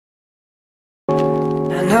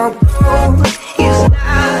her gold is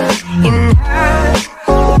not in her.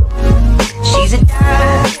 She's a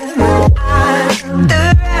diamond under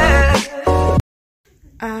her.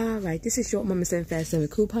 Alright, this is Shortmama 757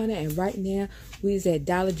 Couponer, and right now we is at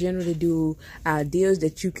Dollar General to do our deals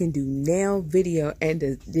that you can do now video, and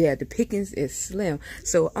the pickings is slim.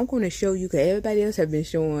 So I'm going to show you, because everybody else have been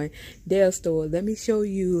showing their store. Let me show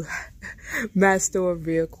you my store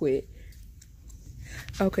real quick.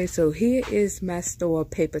 Okay, so here is my store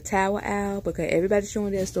paper towel aisle, because everybody's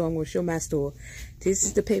showing their store. I'm going to show my store. This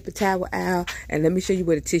is the paper towel aisle, and let me show you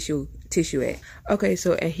where the tissue at. Okay,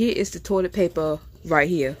 so and here is the toilet paper right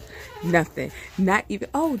here. Nothing, not even.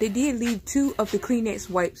 Oh, they did leave 2 of the Kleenex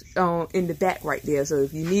wipes in the back right there. So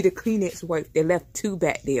if you need a Kleenex wipe, they left 2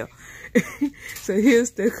 back there. So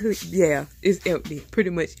here's the, yeah, it's empty,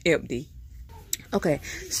 pretty much empty. Okay,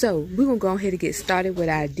 so we're going to go ahead and get started with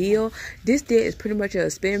our deal. This deal is pretty much an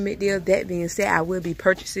experiment deal. That being said, I will be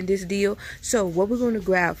purchasing this deal. So what we're going to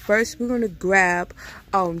grab first, we're going to grab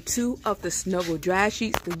 2 of the Snuggle dry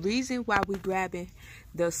sheets. The reason why we're grabbing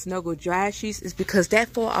the Snuggle dry sheets is because that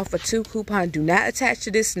 4 off of 2 coupon do not attach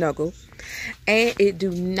to this Snuggle. And it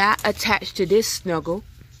do not attach to this Snuggle.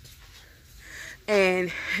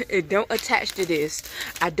 And it don't attach to this.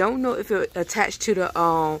 I don't know if it attached to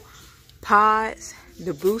the pods,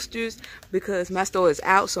 the boosters, because my store is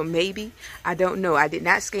out, so maybe, I don't know. I did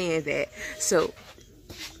not scan that. So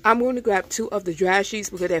I'm going to grab 2 of the dry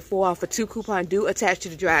sheets, because that 4 off of 2 coupon do attach to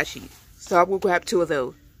the dry sheet. So I'm going to grab 2 of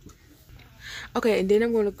those. Okay, and then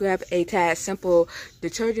I'm going to grab a Tide Simple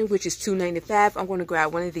detergent, which is $2.95. I'm going to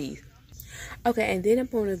grab one of these. Okay, and then I'm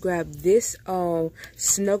going to grab this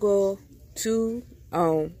Snuggle 2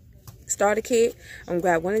 starter kit. I'm gonna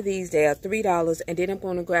grab one of these. They are $3, and then I'm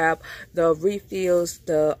going to grab the refills,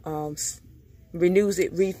 the Renews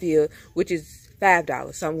It refill, which is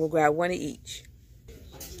 $5. So I'm going to grab one of each.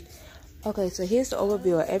 Okay, so here's the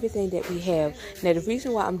overview of everything that we have. Now, the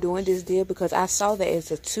reason why I'm doing this deal, because I saw that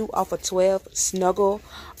it's a 2 off of 12 Snuggle,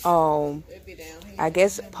 I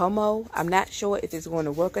guess, promo. I'm not sure if it's going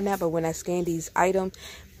to work or not, but when I scan these items,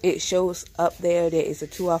 it shows up there that it's a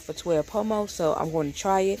 2 off of 12 promo, so I'm going to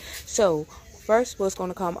try it. So first, what's going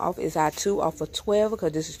to come off is our 2 off of 12,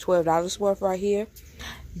 because this is $12 worth right here.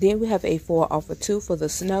 Then we have a 4 off of 2 for the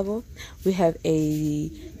Snuggle. We have a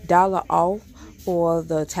 $1 off for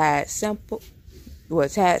the Tide Simple. Well,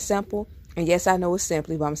 Tide Simple. And yes, I know it's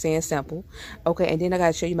Simply, but I'm saying Simple. Okay, and then I got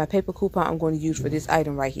to show you my paper coupon I'm going to use for this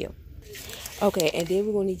item right here. Okay, and then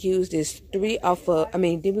we're going to use this then we're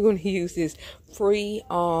going to use this free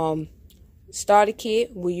starter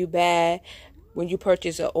kit when you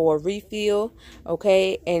purchase a refill.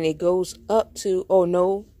 Okay, and it goes up to,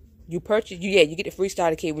 you get the free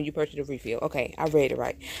starter kit when you purchase a refill. Okay, I read it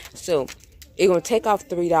right. So it's going to take off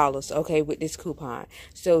 $3, okay, with this coupon.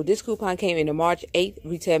 So this coupon came in the March 8th,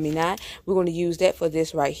 retail me not. We're going to use that for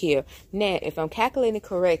this right here. Now, if I'm calculating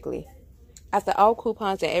correctly, after all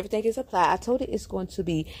coupons and everything is applied, I told it it's going to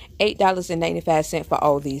be $8.95 for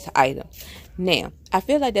all these items. Now, I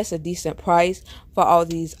feel like that's a decent price for all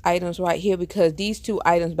these items right here, because these 2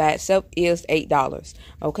 items by itself is $8.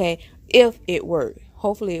 Okay, if it worked.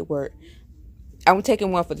 Hopefully it worked. I'm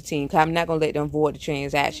taking one for the team, because I'm not going to let them void the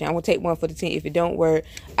transaction. I'm going to take one for the team. If it don't work,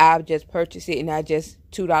 I'll just purchase it, and I just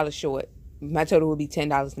 $2 short. My total will be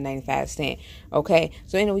 $10.95. Okay,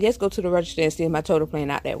 so anyway, let's go to the register and see my total playing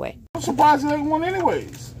out that way. I'm surprised at everyone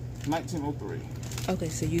anyways. 1903. Okay,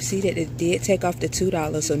 so you see that it did take off the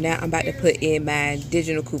 $2, so now I'm about to put in my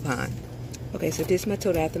digital coupon. Okay, so this is my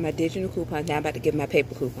total after my digital coupon. Now I'm about to give my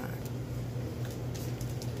paper coupon.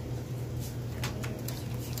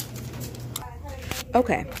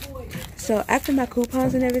 Okay, so after my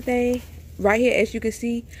coupons and everything, right here, as you can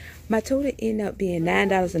see, my total ended up being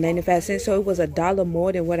 $9.95. So it was $1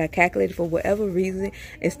 more than what I calculated. For whatever reason,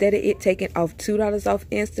 instead of it taking off $2 off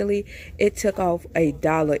instantly, it took off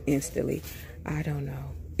 $1 instantly. I don't know.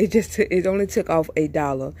 It only took off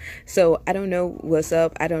 $1. So I don't know what's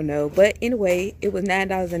up. I don't know. But anyway, it was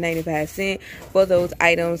 $9.95 for those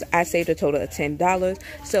items. I saved a total of $10.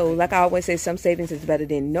 So like I always say, some savings is better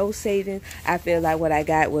than no savings. I feel like what I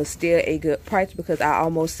got was still a good price, because I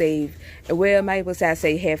almost saved, well, I might as well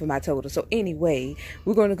say half of my total. So anyway,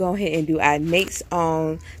 we're going to go ahead and do our next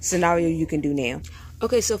scenario you can do now.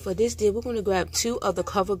 Okay, so for this deal, we're going to grab 2 of the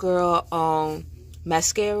CoverGirl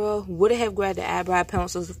mascara. Would have grabbed the eyebrow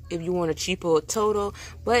pencils if you want a cheaper total,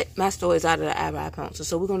 but my store is out of the eyebrow pencils,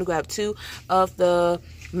 so we're going to grab 2 of the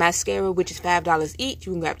mascara, which is $5 each.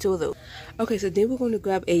 You can grab 2 of those. Okay, so then we're going to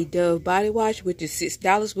grab a Dove body wash, which is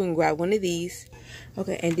 $6. We're going to grab one of these.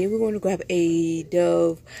 Okay, and then we're going to grab a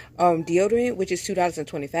Dove deodorant, which is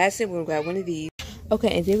 $2.25. We're going to grab one of these.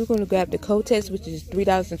 Okay, and then we're going to grab the Kotex, which is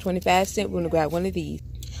 $3.25. We're going to grab one of these.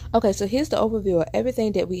 Okay, so here's the overview of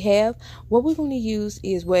everything that we have. What we're going to use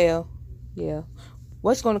is, well, yeah,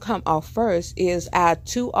 what's going to come off first is our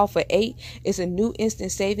 2 off of 8. It's a new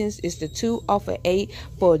instant savings. It's the 2 off of 8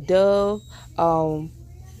 for Dove.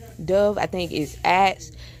 Dove, I think, is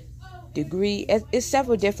Axe, Degree. It's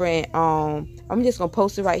several different. I'm just gonna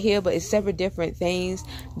post it right here, but it's several different things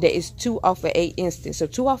that is 2 off of 8 instant. So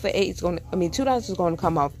 2 off of 8 is gonna, I mean, $2 is gonna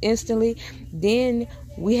come off instantly. Then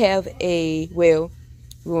we have a, well,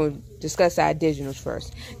 we're gonna discuss our digitals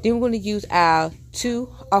first. Then we're gonna use our 2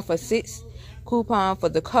 off of 6 coupon for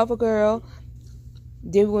the CoverGirl.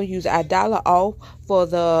 Then we're gonna use our $1 off for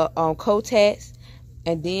the Kotex,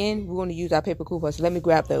 and then we're gonna use our paper coupons. So let me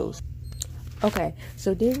grab those. Okay,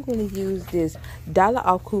 so then we're going to use this $1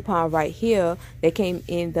 off coupon right here that came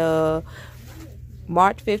in the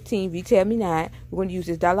March 15 Retail Me Not. We're going to use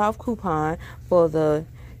this $1 off coupon for the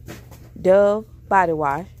Dove body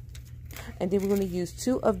wash. And then we're going to use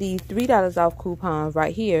 2 of these $3 off coupons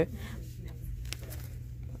right here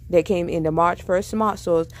that came in the March 1st Smart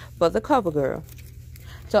Stores for the CoverGirl.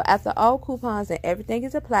 So after all coupons and everything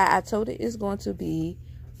is applied, I told it it's going to be,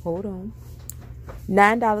 hold on,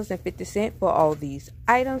 $9.50 for all these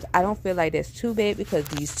items. I don't feel like that's too bad because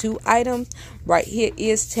these 2 items right here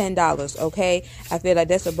is $10. Okay, I feel like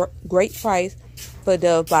that's a great price for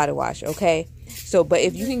the body wash. Okay, so but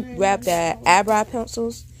if you can grab the eyebrow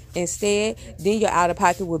pencils instead, then your out of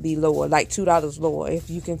pocket will be lower, like $2 lower, if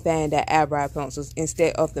you can find that eyebrow pencils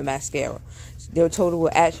instead of the mascara. Their total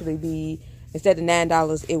will actually be, instead of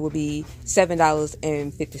 $9, it will be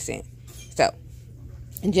 $7.50. So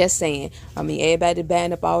just saying, I mean, everybody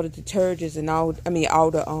buying up all the detergents and all, I mean,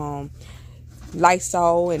 all the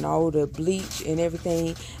Lysol and all the bleach and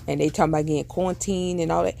everything, and they talking about getting quarantine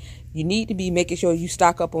and all that. You need to be making sure you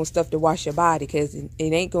stock up on stuff to wash your body, because it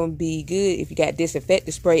ain't going to be good if you got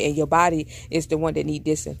disinfectant spray and your body is the one that need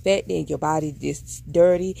disinfectant and your body is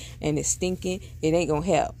dirty and it's stinking. It ain't going to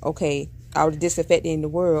help, okay? All the disinfectant in the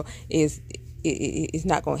world is it's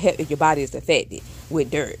not going to help if your body is affected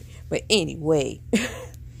with dirt. But anyway,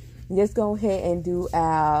 let's go ahead and do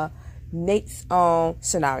our next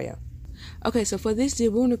scenario. Okay, so for this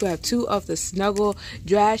deal, we're going to grab 2 of the Snuggle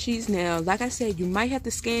dry sheets. Now, like I said, you might have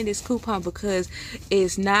to scan this coupon because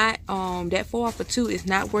it's not, that 4 off of 2 is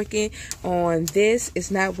not working on this.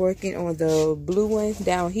 It's not working on the blue one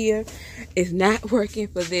down here. It's not working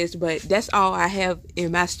for this, but that's all I have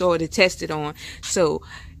in my store to test it on. So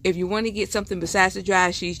if you want to get something besides the dry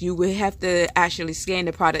sheets, you will have to actually scan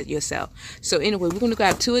the product yourself. So anyway, we're going to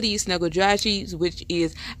grab 2 of these Snuggle dry sheets, which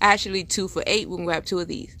is actually 2 for $8. We're going to grab 2 of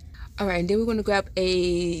these. All right, and then we're going to grab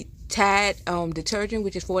a Tide detergent,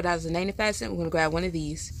 which is $4.95. We're going to grab one of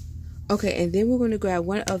these. Okay, and then we're going to grab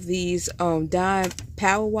one of these Dawn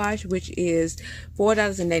Power Wash, which is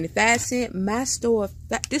 $4.95. My store,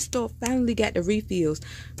 this store finally got the refills.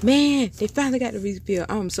 Man, they finally got the refill.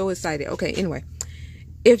 I'm so excited. Okay, anyway,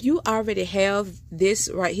 if you already have this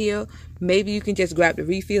right here, maybe you can just grab the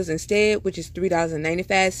refills instead, which is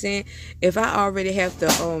 $3.95. If I already have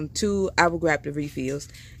the 2, I will grab the refills.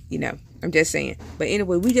 You know, I'm just saying. But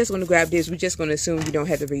anyway, we're just going to grab this. We're just going to assume you don't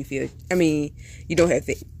have the refill. I mean, you don't have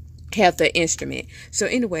the instrument. So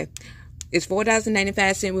anyway, it's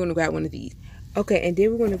 $4.95. We're going to grab one of these. Okay, and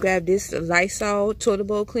then we're going to grab this Lysol toilet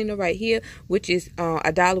bowl cleaner right here, which is $1.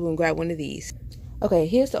 We're going to grab one of these. Okay,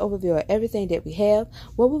 here's the overview of everything that we have.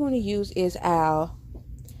 What we're going to use is our,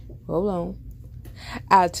 hold on,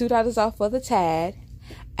 our $2 off for the Tide,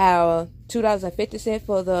 our $2.50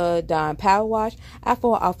 for the Dawn Power Wash, our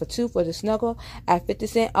 4 off for 2 for the Snuggle, our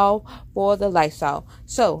 50% off for the Lysol.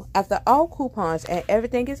 So after all coupons and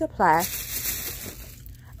everything is applied,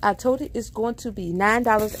 our total is going to be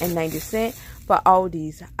 $9.90 for all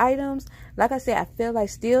these items. Like I said, I feel like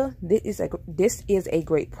still this is a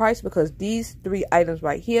great price because these 3 items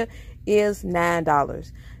right here is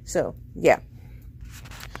 $9. So yeah.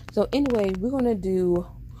 So anyway, we're gonna do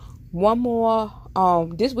one more.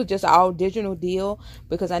 This was just all digital deal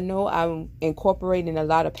because I know I'm incorporating a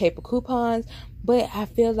lot of paper coupons, but I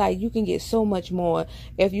feel like you can get so much more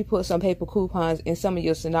if you put some paper coupons in some of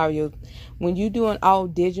your scenarios. When you're doing all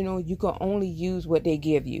digital, you can only use what they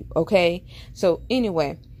give you, okay? So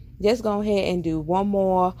anyway, just go ahead and do one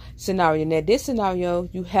more scenario. Now this scenario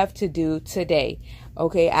you have to do today,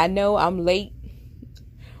 okay? I know I'm late,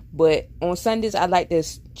 but on Sundays, I like to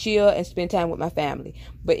chill and spend time with my family.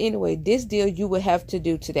 But anyway, this deal you will have to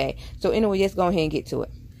do today. So anyway, let's go ahead and get to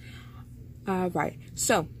it. All right.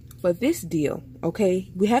 So for this deal,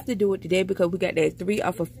 okay, we have to do it today because we got that 3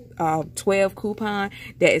 off of 12 coupon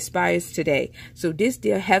that expires today. So this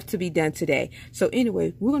deal have to be done today. So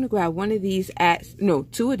anyway, we're going to grab one of these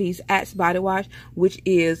two of these Axe body wash, which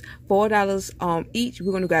is $4 each.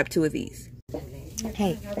 We're going to grab 2 of these.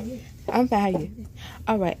 Hey, I'm fine. How are you?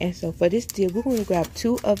 All right, and so for this deal, we're going to grab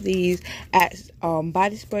 2 of these Axe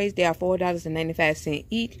body sprays. They are $4.95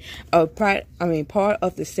 each. Part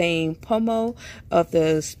of the same promo of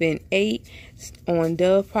the spend 8 on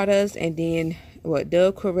Dove products, and then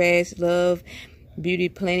Dove, Caress, Love, Beauty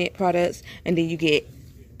Planet products, and then you get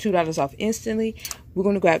 $2 off instantly. We're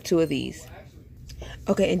going to grab 2 of these.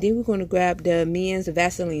 Okay, and then we're going to grab the men's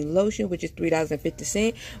Vaseline lotion, which is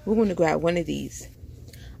 $3.50. We're going to grab 1 of these.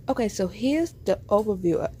 Okay, so here's the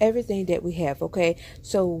overview of everything that we have. Okay,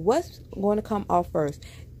 so what's going to come off first?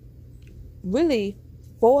 Really,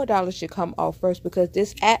 $4 should come off first, because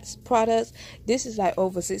this Axe products, this is like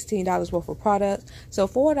over $16 worth of products. So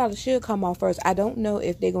 $4 should come off first. I don't know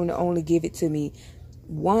if they're going to only give it to me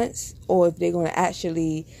once, or if they're going to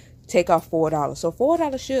actually take off $4. So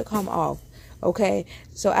 $4 should come off. Okay,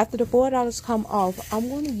 so after the $4 come off, I'm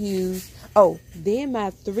going to use, then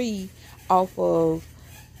my 3 off of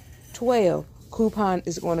 12 coupon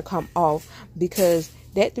is going to come off, because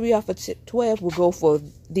that 3 off of 12 will go for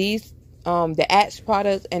these the Axe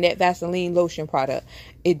products and that Vaseline lotion product.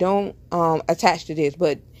 It don't attach to this,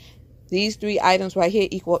 but these 3 items right here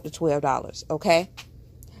equal up to $12. Okay,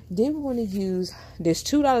 then we're going to use this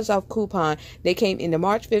 $2 off coupon that came in the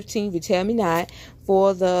March 15 Tell Me Not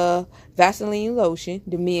for the Vaseline lotion,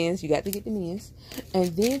 the men's. You got to get the men's. And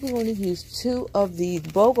then we're going to use 2 of these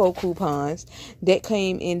BOGO coupons that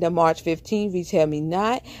came in the March 15 Tell Me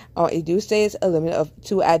Not. It do say it's a limit of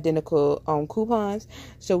 2 identical coupons.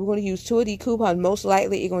 So we're going to use 2 of these coupons. Most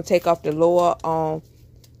likely it's going to take off the lower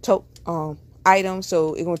item.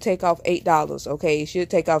 So it's going to take off $8. Okay, it should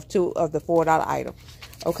take off 2 of the $4 item.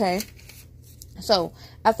 Okay, so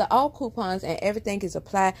after all coupons and everything is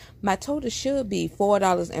applied, my total should be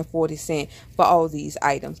 $4.40 for all these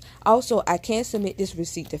items. Also, I can submit this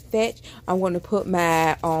receipt to Fetch. I'm going to put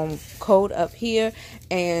my code up here,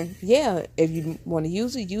 and yeah, if you want to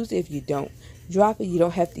use it, use it. If you don't, drop it. You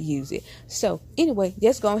don't have to use it. So anyway,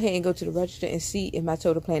 let's go ahead and go to the register and see if my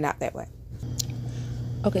total playing out that way.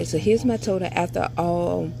 Okay, so here's my total after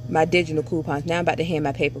all my digital coupons. Now I'm about to hand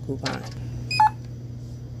my paper coupons.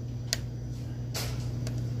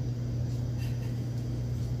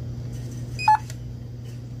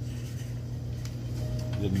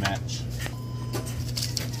 Didn't match.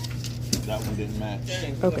 That one didn't match.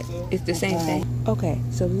 Okay, it's the same thing. Okay,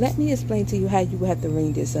 so let me explain to you how you would have to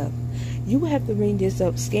ring this up. You would have to ring this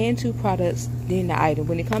up, scan 2 products, then the item.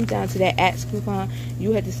 When it comes down to that Axe coupon,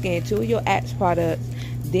 you have to scan 2 of your Axe products,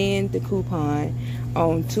 then the coupon,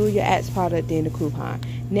 on 2 of your Axe product, then the coupon.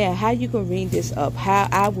 Now, how you can ring this up, how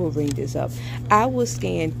I will ring this up, I will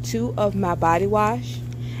scan 2 of my body wash,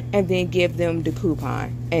 and then give them the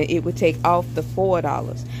coupon, and it would take off the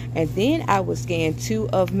 $4. And then I would scan 2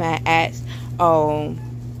 of my Axe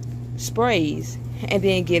sprays, and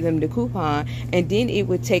then give them the coupon, and then it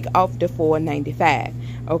would take off the $4.95.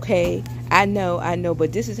 Okay, I know,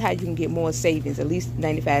 but this is how you can get more savings, at least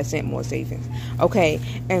 95% more savings. Okay,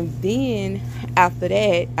 and then after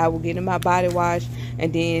that, I will get in my body wash,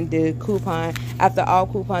 and then the coupon. After all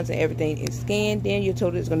coupons and everything is scanned, then your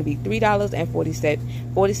total is going to be $3.46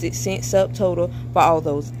 subtotal for all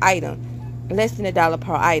those items, less than $1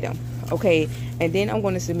 per item. Okay, and then I'm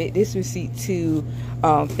going to submit this receipt to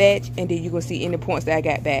Fetch, and then you're going to see any points that I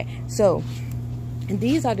got back. So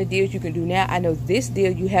these are the deals you can do now. I know this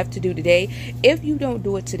deal you have to do today. If you don't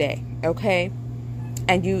do it today, okay,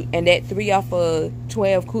 and that 3 off of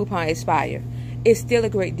 12 coupon expire, it's still a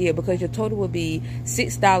great deal, because your total will be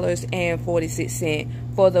 $6.46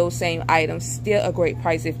 for those same items. Still a great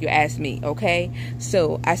price if you ask me. Okay,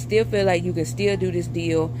 so I still feel like you can still do this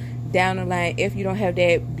deal down the line if you don't have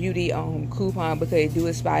that beauty coupon, because it do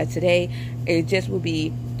expire today. It just will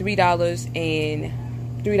be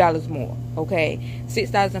 $3 more. Okay,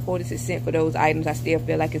 $6.46 for those items. I still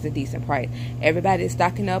feel like it's a decent price. Everybody is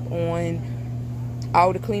stocking up on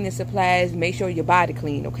all the cleaning supplies. Make sure your body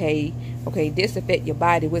clean. Okay, disinfect your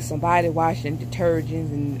body with some body wash and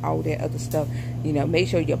detergents and all that other stuff. You know, make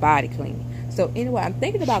sure your body clean. So anyway, I'm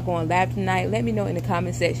thinking about going live tonight. Let me know in the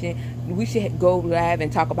comment section. We should go live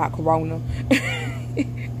and talk about Corona,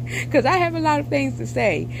 because I have a lot of things to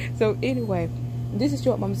say. So anyway, this is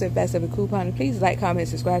Shortmama said best of a coupon. Please like, comment,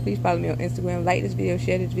 subscribe. Please follow me on Instagram. Like this video,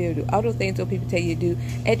 share this video, do all those things so people tell you to do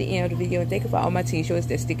at the end of the video. And thank you for all my teen shorts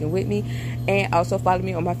that's sticking with me. And also follow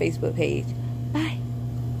me on my Facebook page. Bye.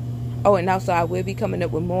 Oh, and also I will be coming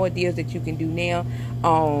up with more deals that you can do now.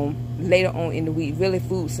 later on in the week, really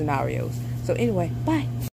food scenarios. So anyway, bye.